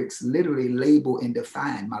lyrics literally label and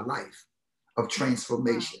define my life of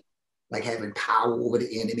transformation, like having power over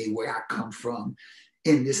the enemy, where I come from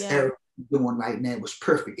in this era I'm doing right now was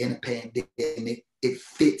perfect in a pandemic. It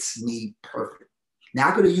fits me perfect. Now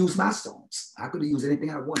I could have used my songs. I could have used anything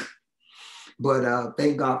I wanted. But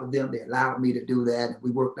thank God for them. They allowed me to do that.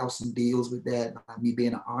 We worked out some deals with that, me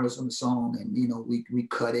being an artist on the song, and we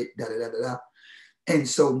cut it, da-da-da-da-da. And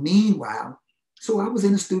so meanwhile, so I was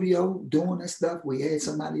in the studio doing that stuff. We had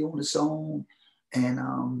somebody on the song,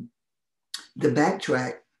 and the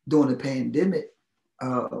backtrack during the pandemic,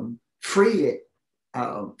 Fred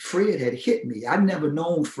had hit me. I'd never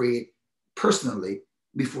known Fred personally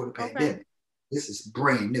before the pandemic. Okay. This is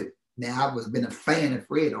brand new. Now I've been a fan of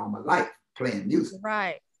Fred all my life, playing music.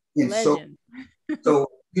 Right. And legend. so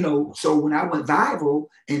when I went viral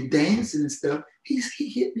and dancing and stuff, he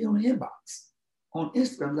hit me on the inbox on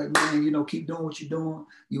Instagram. Like, man, keep doing what you're doing.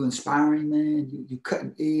 You inspiring, man. You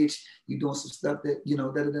cutting edge. You doing some stuff that,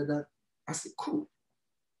 da-da-da-da. I said, cool.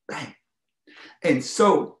 Bang. And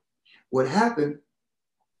so what happened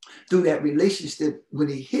through that relationship, when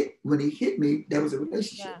he hit me, that was a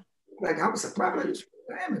relationship. Yeah. Like, I was surprised. Like, this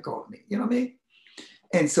man called me, you know what I mean?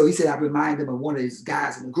 And so he said, I remind him of one of his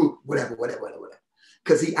guys in the group, whatever.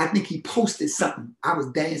 Because I think he posted something. I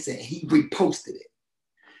was dancing and he reposted it.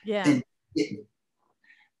 Yeah. And hit me.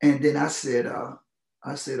 And then I said,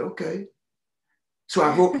 okay. So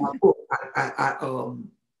I wrote my book.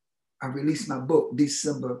 I released my book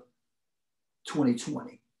December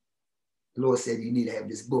 2020. The Lord said, you need to have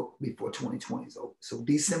this book before 2020 is over. So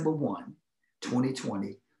December 1,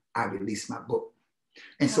 2020, I released my book.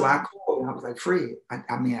 And so I called and I was like, Fred, I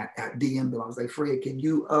DM'd him. I was like, Fred, can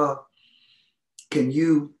you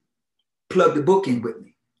plug the book in with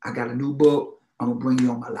me? I got a new book. I'm gonna bring you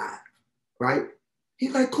on my live, right?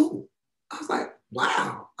 He's like, cool. I was like,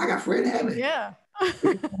 wow, I got Fred Hammond. Yeah.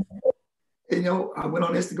 And, I went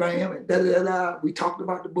on Instagram and da-da-da-da. We talked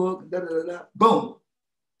about the book, da-da-da-da. Boom.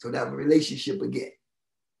 So that was a relationship again.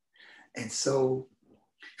 And so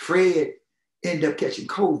Fred ended up catching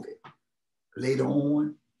COVID. Later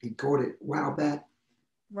on, he caught it a while back.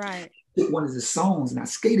 Right. I took one of his songs and I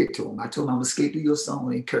skated to him. I told him, I'm going to skate through your song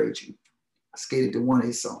and encourage you. I skated to one of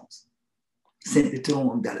his songs. Sent it to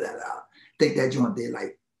him, da-da-da-da. I think that joint did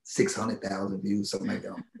like 600,000 views, something like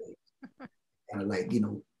that. And like,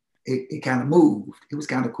 it kind of moved. It was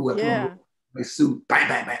kind of cool. I put on my suit, bang,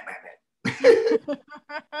 bang, bang, bang, bang.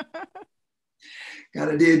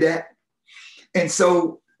 Kind of did that. And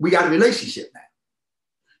so we got a relationship now.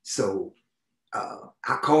 So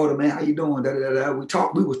I called him, man, how you doing? Da, da, da,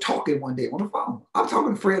 da. We were talking one day on the phone. I'm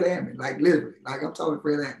talking to Fred Hammond, like literally, like I'm talking to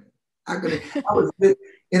Fred Hammond.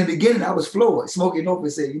 In the beginning, I was floored. Smokey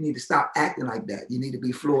Norfolk said, you need to stop acting like that. You need to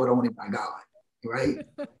be floored only by God, right?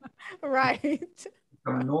 Right.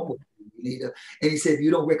 Become normal. You need to, and he said, if you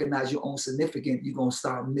don't recognize your own significance, you're going to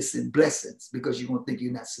start missing blessings because you're going to think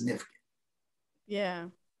you're not significant. Yeah.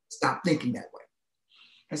 Stop thinking that way.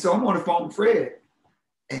 And so I'm on the phone with Fred.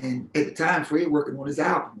 And at the time, Fred working on his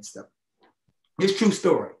album and stuff. It's a true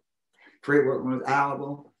story. Fred working on his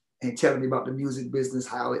album and telling me about the music business,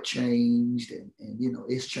 how it changed. And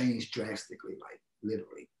it's changed drastically, like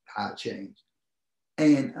literally how it changed.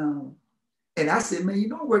 And I said,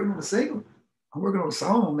 man, I'm working on a single. I'm working on a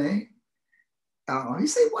song, man. He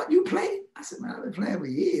said, what, you play? I said, man, I've been playing for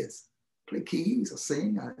years. I play keys, I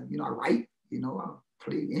sing, I write, I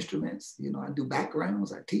play instruments, I do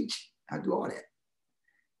backgrounds, I teach, I do all that.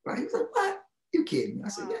 Right? He was like, what? You kidding me? I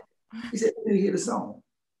said, yeah. He said, let me hear the song.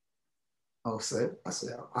 Oh, sir. I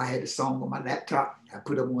said, I had the song on my laptop. I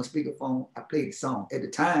put it up on speakerphone. I played the song. At the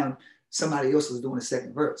time, somebody else was doing the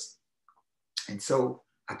second verse. And so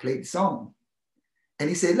I played the song. And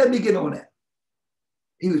he said, let me get on that.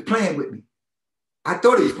 He was playing with me. I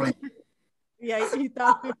thought he was playing. Yeah, he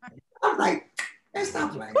thought. I was like, man,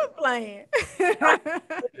 stop playing. Quit playing.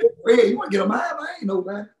 Hey, you want to get on mine? I ain't know,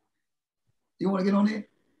 man. You want to get on there?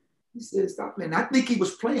 He said, stop playing. I think he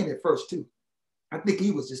was playing at first too. I think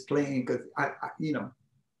he was just playing because I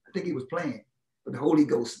think he was playing, but the Holy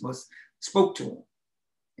Ghost must spoke to him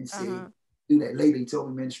and said, do that. Later, he told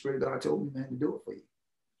me, man, the Spirit of God told me, man, to do it for you.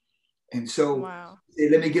 And so, he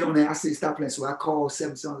said, let me get on there. I said, stop playing. So I called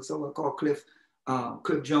Seven Sons of Soul. I called Cliff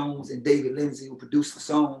Jones and David Lindsay, who produced the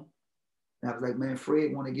song. And I was like, man,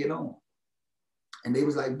 Fred want to get on. And they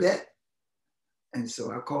was like, bet. And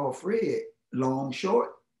so I called Fred, long, short.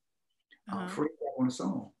 Fred got on the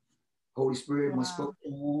song. Holy Spirit must spoke to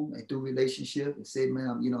him and through relationship and said, man,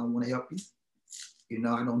 I want to help you.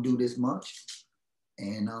 I don't do this much.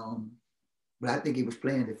 And but I think he was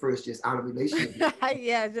playing at first just out of relationship.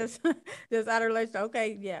 Yeah, just out of relationship.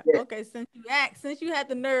 Okay, yeah. Okay, since you had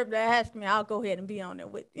the nerve to ask me, I'll go ahead and be on there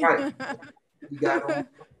with you. Right. He got on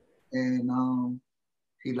and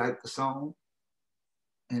he liked the song.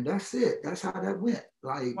 And that's it. That's how that went.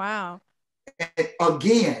 Like, wow.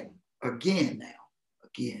 Again,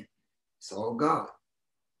 it's all God.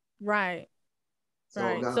 Right.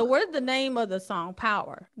 Right. So where's the name of the song,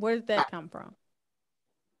 Power? Where did that come from?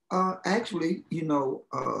 Actually,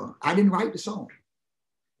 I didn't write the song.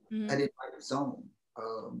 I didn't write the song.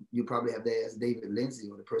 You probably have to ask David Lindsay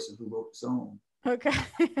or the person who wrote the song. Okay.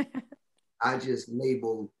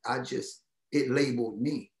 It labeled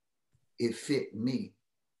me. It fit me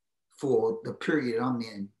for the period I'm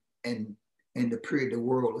in and the period the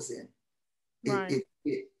world is in. Right.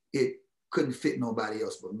 It couldn't fit nobody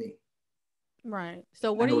else but me. Right.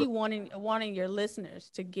 So what are you wanting your listeners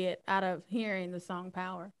to get out of hearing the song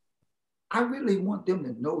Power? I really want them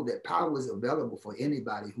to know that power is available for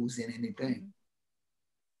anybody who's in anything.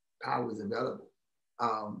 Power is available.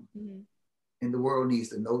 And the world needs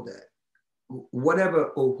to know that.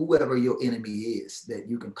 Whatever or whoever your enemy is, that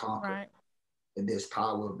you can conquer, that there's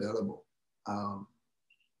power available,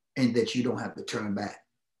 and that you don't have to turn back,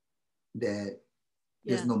 that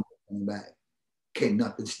there's no more turning back. Can't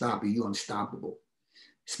nothing stop you. You're unstoppable,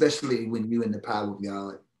 especially when you're in the power of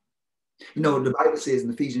God. The Bible says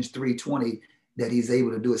in Ephesians 3:20 that he's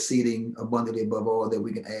able to do exceeding abundantly above all that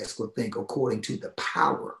we can ask or think according to the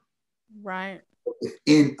power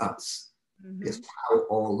within us. There's power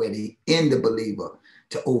already in the believer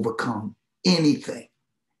to overcome anything.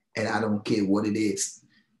 And I don't care what it is.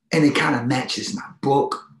 And it kind of matches my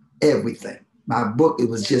book, everything. My book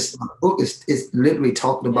is literally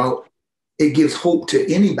talking about, it gives hope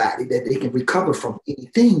to anybody that they can recover from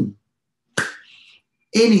anything.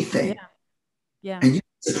 Yeah. And you're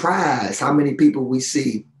surprised how many people we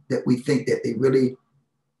see that we think that they really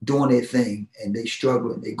doing their thing and they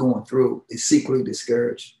struggling, they're going through, they're secretly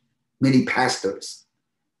discouraged. Many pastors,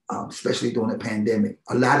 especially during the pandemic,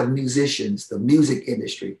 a lot of musicians, the music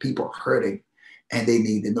industry, people hurting, and they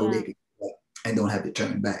need to know they can get up and don't have to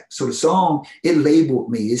turn back. So the song, it labeled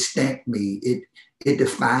me, it stamped me, it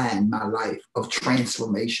defined my life of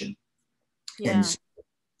transformation. And so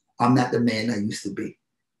I'm not the man I used to be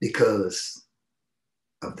because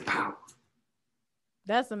of the power.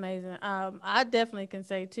 That's amazing. I definitely can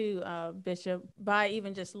say too, Bishop, by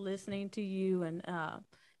even just listening to you and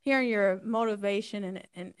hearing your motivation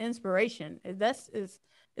and inspiration,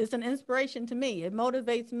 it's an inspiration to me. It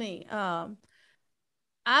motivates me.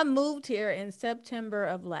 I moved here in September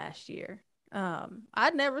of last year.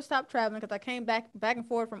 I'd never stopped traveling because I came back and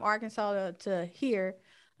forth from Arkansas to here,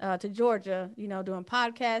 to Georgia, doing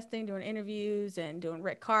podcasting, doing interviews and doing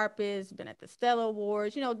red carpets, been at the Stella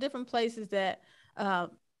Awards, different places that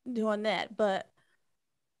doing that. But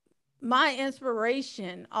my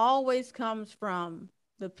inspiration always comes from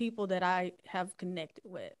the people that I have connected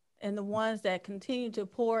with and the ones that continue to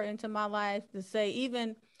pour into my life to say,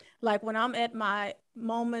 even like when I'm at my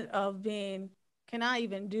moment of being, can I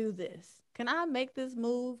even do this? Can I make this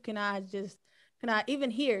move? Can I make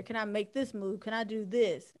this move? Can I do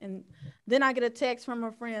this? And then I get a text from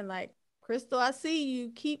a friend like, Crystal, I see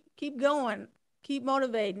you. Keep going. Keep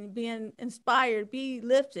motivating, being inspired, be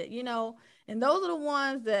lifted, and those are the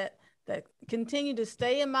ones that continue to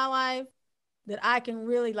stay in my life that I can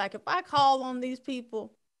really, like, if I call on these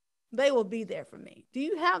people, they will be there for me. Do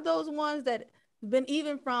you have those ones that been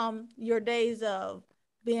even from your days of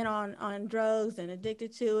being on drugs and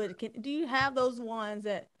addicted to it? Do you have those ones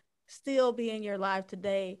that still be in your life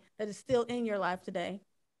today, that is still in your life today,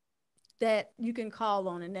 that you can call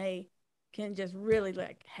on and they can just really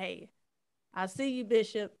like, hey, I see you,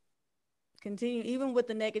 Bishop. Continue, even with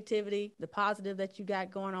the negativity, the positive that you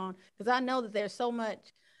got going on. Because I know that there's so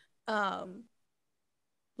much,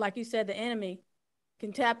 like you said, the enemy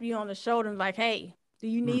can tap you on the shoulder and like, hey, do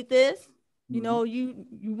you need this? You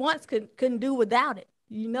once couldn't do without it.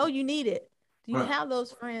 You need it. Do you have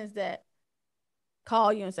those friends that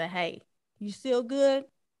call you and say, hey, you still good?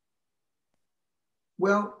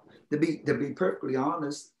 Well, to be perfectly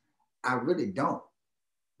honest, I really don't,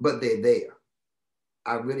 but they're there.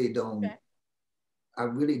 I really don't. Okay. I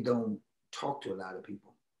really don't talk to a lot of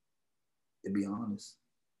people, to be honest.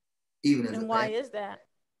 Even as a And why pastor, is that?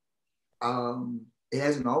 it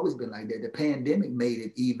hasn't always been like that. The pandemic made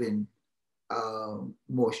it even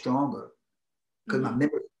more stronger because my Mm-hmm.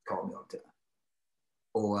 members call me all the time,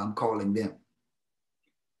 or I'm calling them.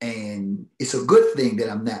 And it's a good thing that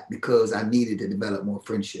I'm not, because I needed to develop more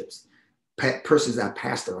friendships. Persons I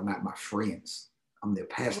pastor are not my friends. I'm their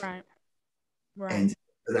pastor. Right. Right. And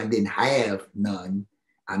because I didn't have none,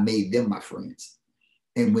 I made them my friends.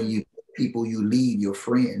 And when Mm-hmm. you people you lead, your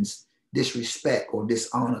friends, disrespect or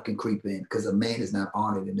dishonor can creep in because a man is not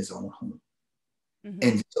honored in his own home. Mm-hmm.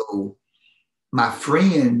 And so my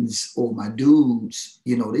friends or my dudes,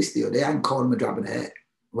 they still there. I can call them and drop a hat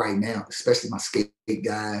right now, especially my skate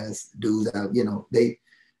guys, dudes out,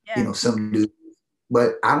 Yeah. some dudes.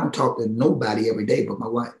 But I don't talk to nobody every day but my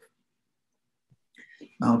wife.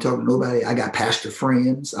 I don't talk to nobody. I got pastor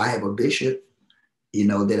friends. I have a bishop,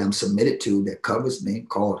 that I'm submitted to that covers me,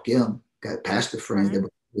 called him. Got pastor friends that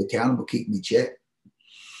Right. will accountable, keep me checked,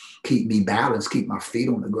 keep me balanced, keep my feet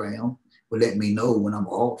on the ground, will let me know when I'm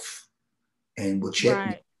off and will check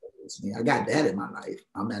me. Right. I got that in my life.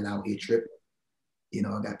 I'm not out here tripping.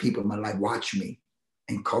 I got people in my life watch me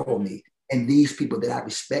and call Mm-hmm. me. And these people that I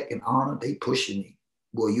respect and honor, they pushing me.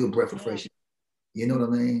 Boy, you're a breath of Yeah. fresh air. You know what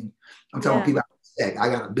I mean? I'm talking Yeah. people I respect. I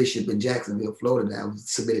got a bishop in Jacksonville, Florida that I was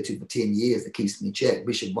submitted to for 10 years that keeps me checked,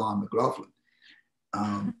 Bishop Vaughn McLaughlin.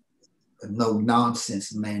 Um, no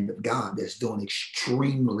nonsense man of God that's doing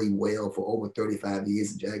extremely well for over 35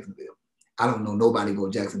 years in Jacksonville. I don't know nobody go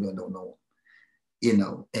to Jacksonville, don't know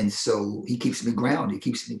him, and so he keeps me grounded, he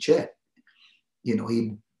keeps me checked.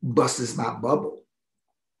 He busts my bubble,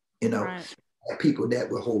 you know, Right. people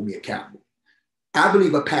that will hold me accountable. I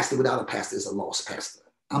believe a pastor without a pastor is a lost pastor.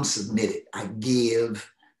 I'm submitted. I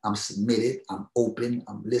give. I'm submitted. I'm open.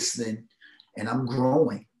 I'm listening, and I'm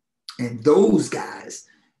growing. And those guys,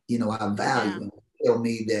 I Yeah. value and tell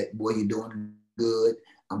me that, boy, you're doing good.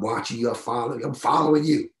 I'm watching you. I'm following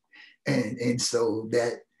you, and so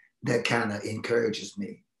that kind of encourages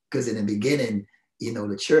me, because in the beginning,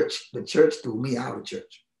 the church threw me out of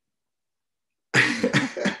church.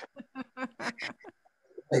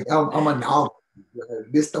 Like I'm a novel.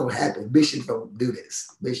 This don't happen. Bishops don't do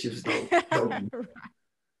this. Bishops don't.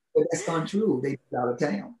 But that's untrue. They out of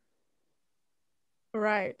town.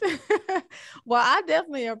 Right. Well, I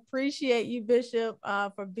definitely appreciate you, Bishop,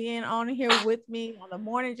 for being on here with me on the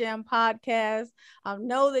Morning Jam podcast. I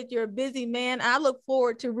know that you're a busy man. I look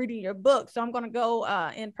forward to reading your book. So I'm going to go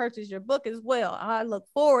and purchase your book as well. I look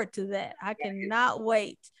forward to that. I cannot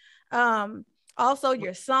wait. Um, Also,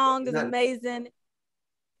 your song is Not, amazing.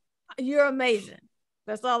 You're amazing.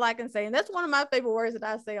 That's all I can say. And that's one of my favorite words that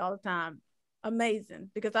I say all the time.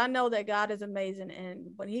 Amazing. Because I know that God is amazing.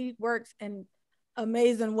 And when he works in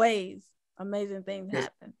amazing ways, amazing things yes.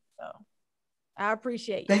 happen. So I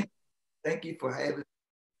appreciate you. Thank you for having.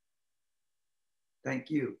 Thank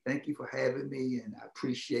you for having me, and I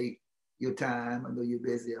appreciate your time. I know you're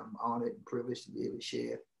busy. I'm honored and privileged to be able to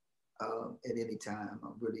share at any time.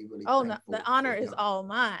 I'm really, really Oh, no, thankful the honor for is y'all. all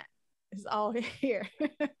mine. It's all here.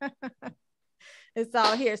 It's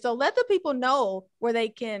all here. So let the people know where they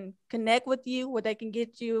can connect with you, where they can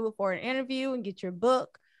get you for an interview and get your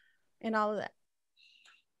book and all of that.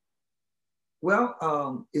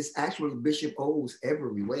 Well, it's actually Bishop O's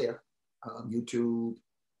everywhere. YouTube,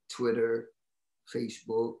 Twitter,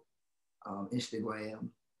 Facebook, Instagram,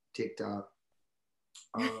 TikTok,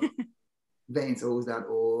 uh,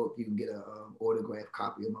 vanceos.org. You can get an autographed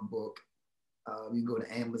copy of my book. You can go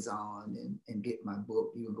to Amazon and get my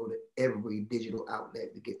book. You can go to every digital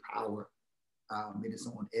outlet to get power. It is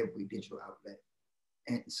on every digital outlet.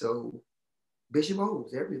 And so Bishop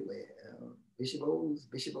O's everywhere. Bishop O's,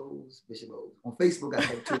 Bishop O's, Bishop O's. On Facebook, I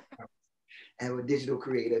have two accounts. I have a digital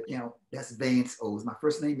creator account. That's Vance O's. My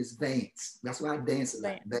first name is Vance. That's why I dance a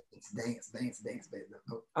lot. Vance.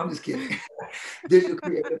 No, I'm just kidding. Digital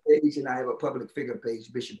creator page, and I have a public figure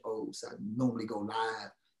page, Bishop O's. I normally go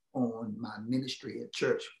live on my ministry at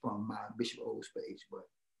church from my Bishop O's page, but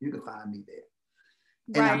you can find me there.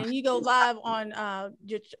 And Right. And you go live on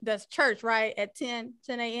that's church, right? At 10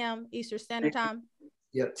 a.m. Eastern Standard Time.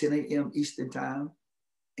 Yeah, 10 a.m. Eastern Time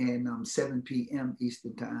and 7 p.m.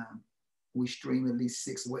 Eastern Time. We stream at least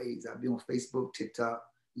 6 ways. I'll be on Facebook, TikTok,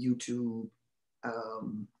 YouTube,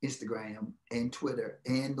 Instagram, and Twitter,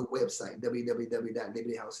 and the website,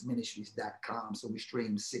 www.libertyhouseministries.com. So we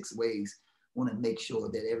stream 6 ways. want to make sure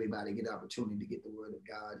that everybody get the opportunity to get the word of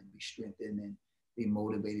God and be strengthened and be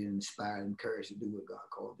motivated and inspired and encouraged to do what God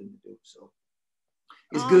called them to do. So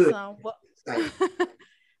it's good. Well,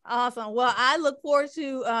 awesome. Well, I look forward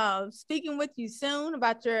to speaking with you soon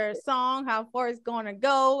about your song, how far it's going to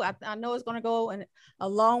go. I know it's going to go in a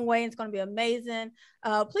long way. It's going to be amazing.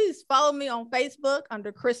 Please follow me on Facebook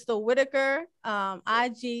under Crystal Whitaker,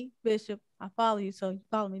 IG Bishop. I follow you, so you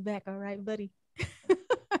follow me back. All right, buddy.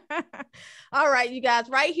 All right, you guys,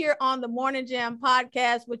 right here on the Morning Jam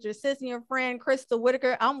podcast with your sister and your friend, Crystal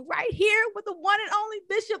Whitaker. I'm right here with the one and only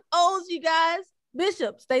Bishop O's, you guys.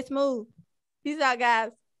 Bishop, stay smooth. Peace out, guys.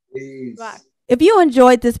 Peace. Bye. If you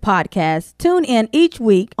enjoyed this podcast, tune in each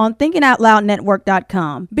week on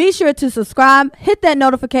thinkingoutloudnetwork.com. Be sure to subscribe, hit that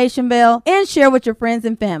notification bell, and share with your friends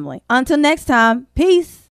and family. Until next time, peace.